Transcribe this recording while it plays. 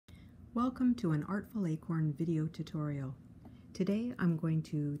Welcome to an Artful Acorn video tutorial. Today I'm going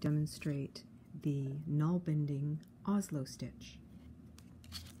to demonstrate the Nålbinding Oslo Stitch.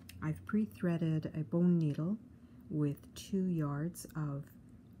 I've pre-threaded a bone needle with 2 yards of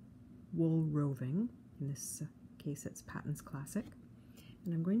wool roving. In this case it's Paton's Classic.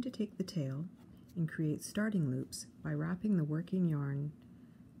 And I'm going to take the tail and create starting loops by wrapping the working yarn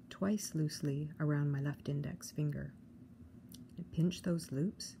twice loosely around my left index finger. I pinch those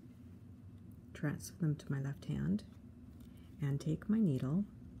loops, transfer them to my left hand, and take my needle,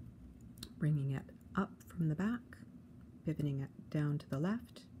 bringing it up from the back, pivoting it down to the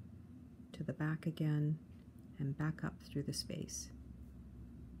left, to the back again, and back up through the space.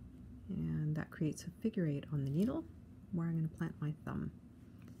 And that creates a figure 8 on the needle where I'm going to plant my thumb.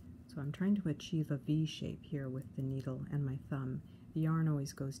 So I'm trying to achieve a V shape here with the needle and my thumb. The yarn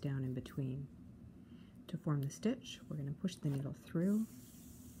always goes down in between. To form the stitch, we're going to push the needle through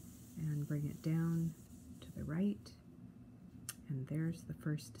and bring it down to the right, and there's the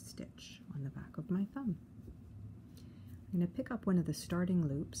first stitch on the back of my thumb. I'm going to pick up one of the starting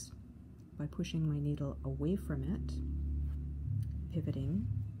loops by pushing my needle away from it, pivoting,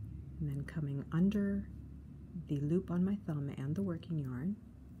 and then coming under the loop on my thumb and the working yarn,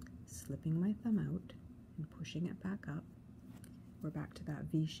 slipping my thumb out and pushing it back up. We're back to that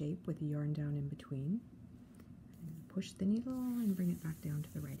V shape with the yarn down in between. Push the needle and bring it back down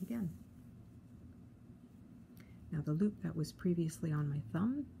to the right again. Now the loop that was previously on my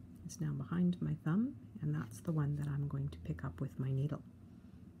thumb is now behind my thumb, and that's the one that I'm going to pick up with my needle.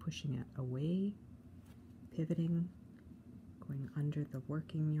 Pushing it away, pivoting, going under the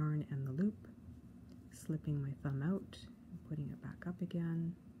working yarn and the loop, slipping my thumb out, and putting it back up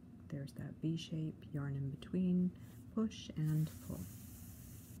again. There's that V shape, yarn in between, push and pull.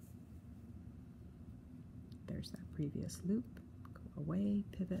 There's that previous loop, go away,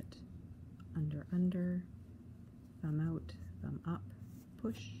 pivot, under, thumb out, thumb up,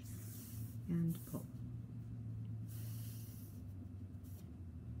 push, and pull.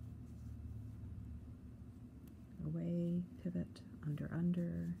 Away, pivot,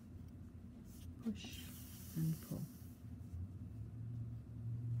 under, push, and pull.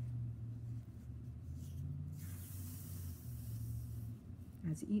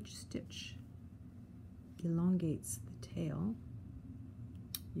 As each stitch elongates the tail,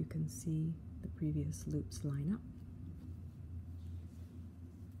 you can see the previous loops line up.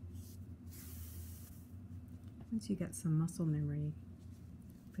 Once you get some muscle memory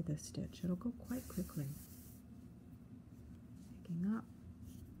for this stitch, it'll go quite quickly. Picking up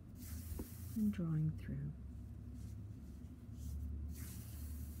and drawing through.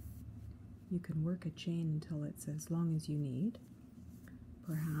 You can work a chain until it's as long as you need,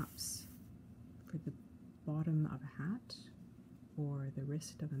 perhaps for the bottom of a hat or the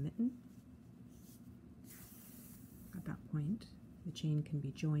wrist of a mitten. At that point, the chain can be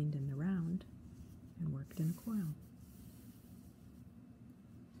joined in the round and worked in a coil.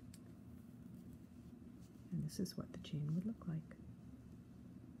 And this is what the chain would look like.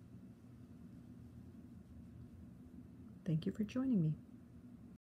 Thank you for joining me.